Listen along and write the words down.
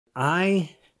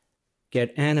I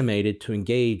get animated to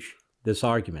engage this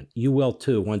argument. You will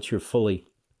too once you're fully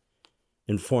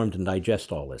informed and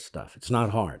digest all this stuff. It's not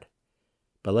hard.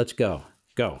 But let's go.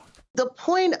 Go. The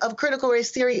point of critical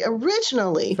race theory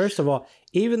originally... First of all,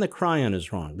 even the Cryon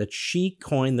is wrong, that she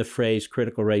coined the phrase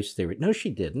critical race theory. No, she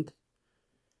didn't.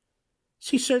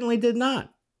 She certainly did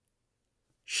not.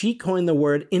 She coined the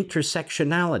word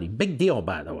intersectionality. Big deal,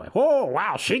 by the way. Oh,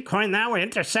 wow, she coined that word,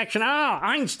 intersection. Oh,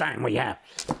 Einstein we have.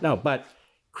 No, but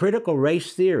critical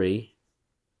race theory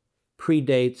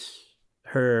predates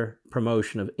her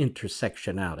promotion of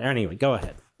intersectionality. Anyway, go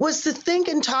ahead. Was to think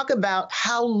and talk about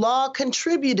how law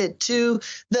contributed to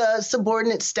the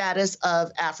subordinate status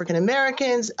of African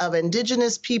Americans, of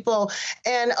indigenous people,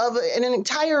 and of an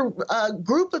entire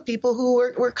group of people who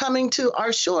were coming to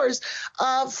our shores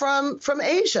from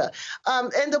Asia.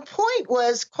 And the point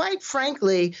was, quite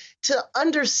frankly, to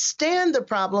understand the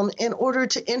problem in order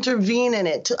to intervene in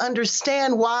it, to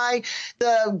understand why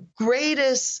the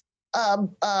greatest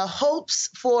hopes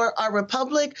for our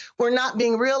republic were not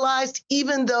being realized,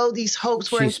 even though these hopes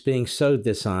were... She's being so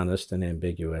dishonest and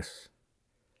ambiguous.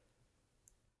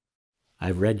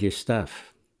 I've read your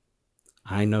stuff.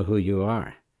 I know who you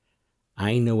are.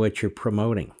 I know what you're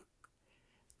promoting.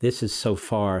 This is so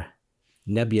far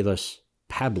nebulous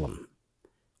pablum.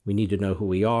 We need to know who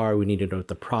we are. We need to know what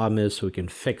the problem is so we can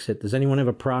fix it. Does anyone have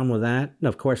a problem with that? No,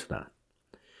 of course not.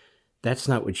 That's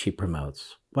not what she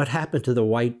promotes. What happened to the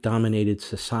white-dominated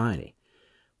society?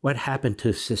 What happened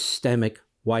to systemic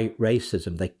white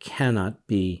racism that cannot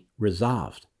be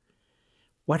resolved?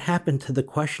 What happened to the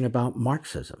question about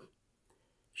Marxism?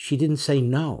 She didn't say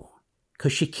no,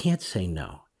 because she can't say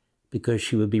no, because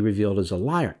she would be revealed as a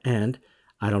liar. And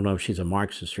I don't know if she's a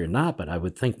Marxist or not, but I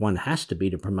would think one has to be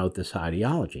to promote this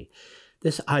ideology.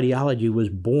 This ideology was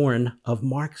born of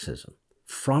Marxism,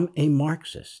 from a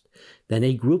Marxist, then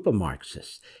a group of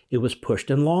Marxists. It was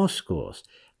pushed in law schools,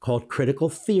 called critical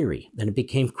theory. Then it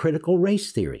became critical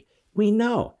race theory. We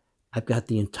know. I've got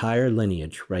the entire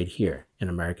lineage right here in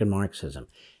American Marxism,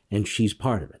 and she's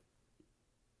part of it.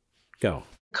 Go.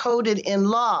 Coded in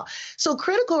law. So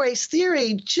critical race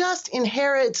theory just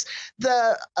inherits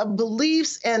the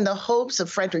beliefs and the hopes of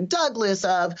Frederick Douglass,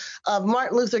 of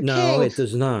Martin Luther King. No, it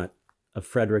does not. Of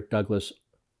Frederick Douglass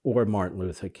or Martin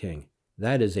Luther King.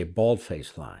 That is a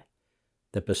bald-faced lie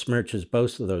that besmirches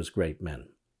both of those great men.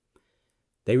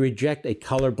 They reject a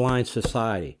colorblind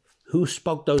society. Who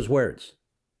spoke those words?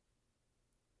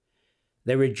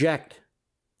 They reject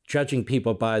judging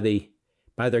people by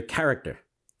their character,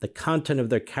 the content of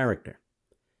their character.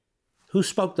 Who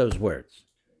spoke those words?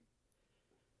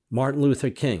 Martin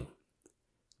Luther King.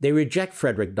 They reject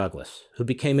Frederick Douglass, who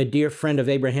became a dear friend of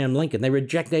Abraham Lincoln. They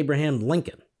reject Abraham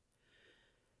Lincoln.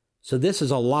 So this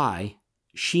is a lie.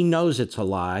 She knows it's a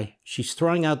lie. She's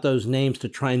throwing out those names to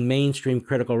try and mainstream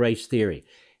critical race theory.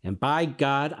 And by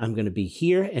God, I'm going to be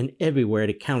here and everywhere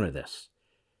to counter this.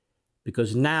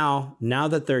 Because now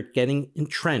that they're getting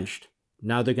entrenched,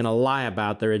 now they're going to lie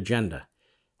about their agenda.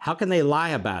 How can they lie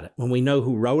about it when we know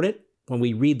who wrote it, when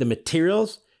we read the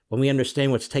materials, when we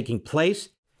understand what's taking place?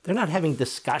 They're not having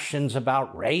discussions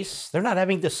about race. They're not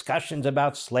having discussions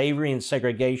about slavery and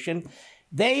segregation.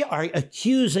 They are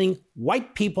accusing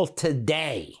white people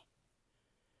today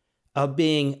of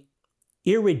being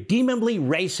irredeemably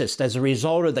racist as a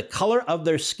result of the color of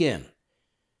their skin.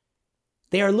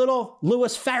 They are little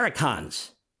Louis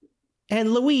Farrakhan's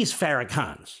and Louise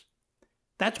Farrakhan's.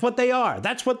 That's what they are.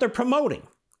 That's what they're promoting.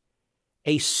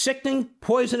 A sickening,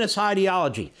 poisonous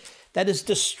ideology that is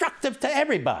destructive to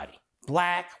everybody.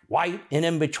 Black, white, and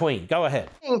in between. Go ahead.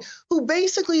 Who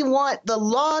basically want the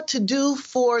law to do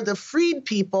for the freed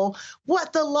people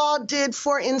what the law did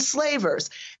for enslavers.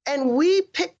 And we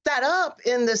picked that up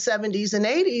in the 70s and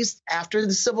 80s after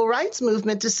the civil rights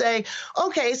movement to say,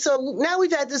 okay, so now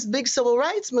we've had this big civil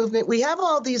rights movement. We have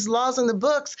all these laws in the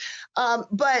books,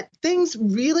 but things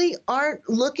really aren't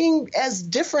looking as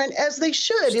different as they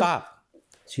should. Stop.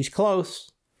 She's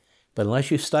close. But unless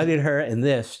you studied her in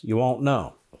this, you won't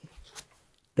know.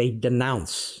 They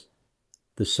denounce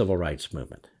the civil rights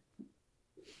movement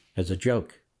as a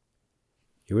joke.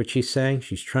 Hear what she's saying?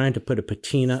 She's trying to put a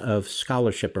patina of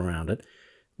scholarship around it.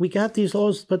 We got these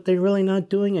laws, but they're really not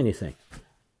doing anything.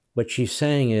 What she's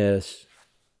saying is,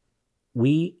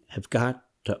 we have got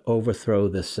to overthrow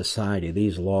this society.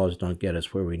 These laws don't get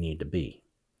us where we need to be.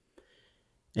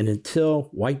 And until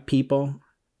white people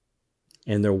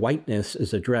and their whiteness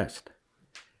is addressed,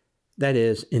 that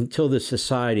is, until the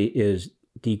society is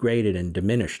degraded and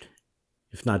diminished,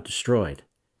 if not destroyed,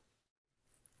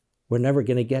 we're never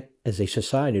going to get as a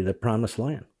society to the promised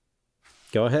land.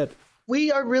 Go ahead.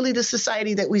 we are really the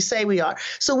society that we say we are.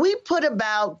 So we put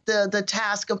about the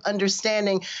task of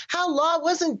understanding how law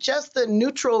wasn't just the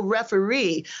neutral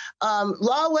referee.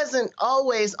 Law wasn't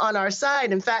always on our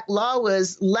side. In fact, law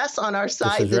was less on our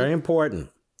side. This is very important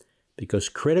because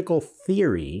critical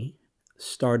theory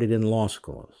started in law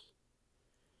schools.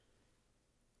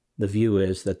 The view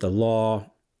is that the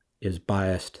law is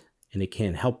biased, and it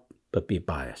can't help but be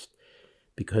biased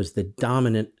because the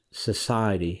dominant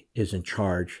society is in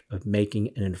charge of making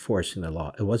and enforcing the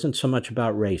law. It wasn't so much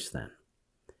about race then.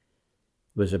 It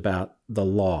was about the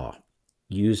law,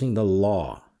 using the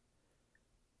law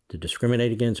to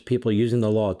discriminate against people, using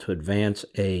the law to advance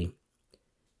a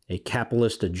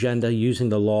capitalist agenda, using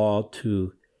the law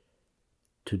to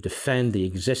defend the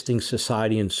existing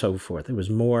society and so forth. It was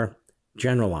more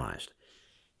generalized.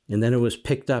 And then it was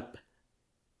picked up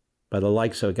by the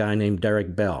likes of a guy named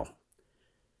Derek Bell,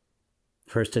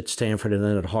 first at Stanford and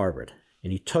then at Harvard.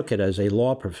 And he took it as a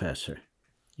law professor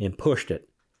and pushed it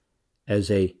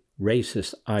as a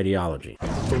racist ideology.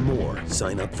 For more,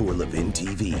 sign up for Levin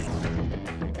TV.